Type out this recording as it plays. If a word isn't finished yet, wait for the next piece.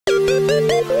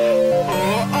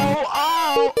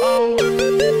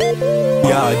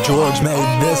Yeah, George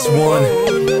made this one.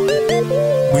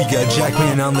 We got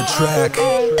Jackman on the track.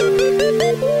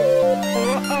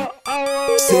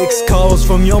 6 calls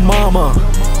from your mama.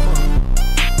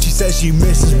 She says she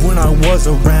misses when I was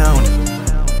around.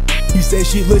 You say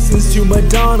she listens to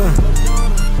Madonna.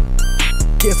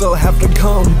 Guess I'll have to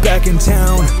come back in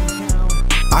town.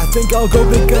 I think I'll go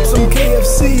pick up some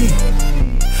KFC.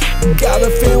 Got a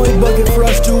family bucket for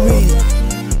us to eat.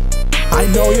 I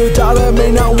know your daughter may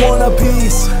not want a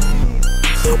piece.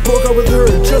 Broke up with her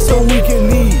just so we can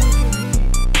eat.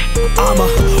 I'm a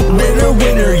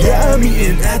winner, yeah, I'm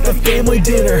eating at the family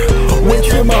dinner. With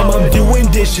your mom, I'm doing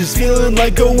dishes, feeling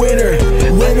like a winner.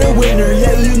 Winner,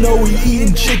 yeah, you know we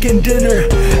eating chicken dinner.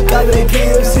 Got a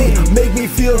KFC, make me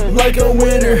feel like a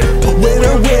winner.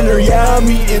 Winner, yeah, I'm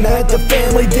eating at the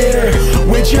family dinner.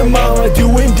 With your mama,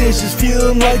 doing dishes,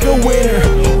 feeling like a winner.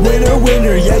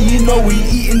 Winner, yeah, you know we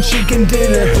eating chicken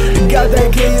dinner. Got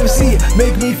that KFC,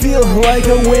 make me feel like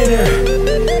a winner.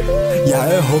 Yeah,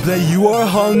 I hope that you are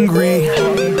hungry,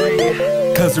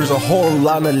 cause there's a whole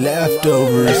lot of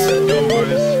leftovers.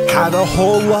 Had a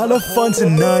whole lot of fun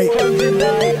tonight.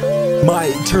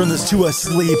 Might turn this to a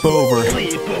sleepover.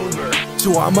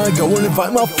 So I might go and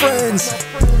invite my friends.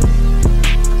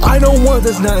 I don't want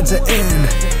this night to end.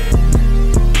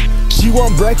 She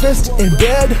want breakfast in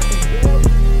bed?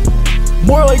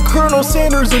 More like Colonel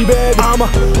Sanders in bed. I'm a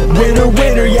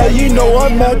winner, yeah, you know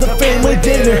I'm at the family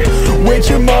dinner. With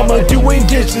your mama doing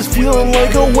dishes, feeling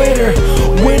like a winner.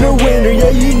 Winner, yeah,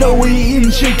 you know we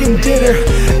eating chicken dinner.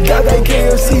 Got that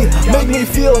KFC, make me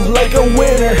feel like a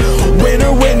winner.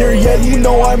 Winner, yeah, you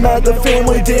know I'm at the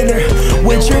family dinner.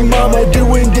 With your mama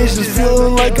doing dishes,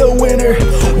 feeling like a winner.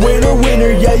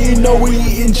 Winner, yeah, you know we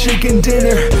eating chicken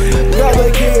dinner. Got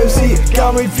that KFC,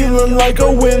 got me feeling like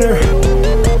a winner.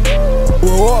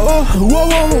 Whoa, whoa, whoa,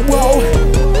 whoa,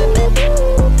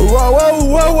 whoa, whoa,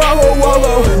 whoa, whoa, whoa, whoa,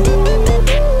 whoa,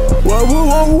 whoa,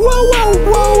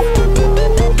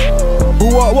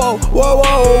 whoa, whoa, whoa,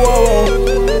 whoa,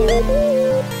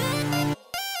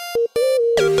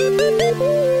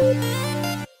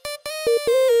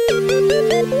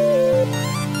 whoa.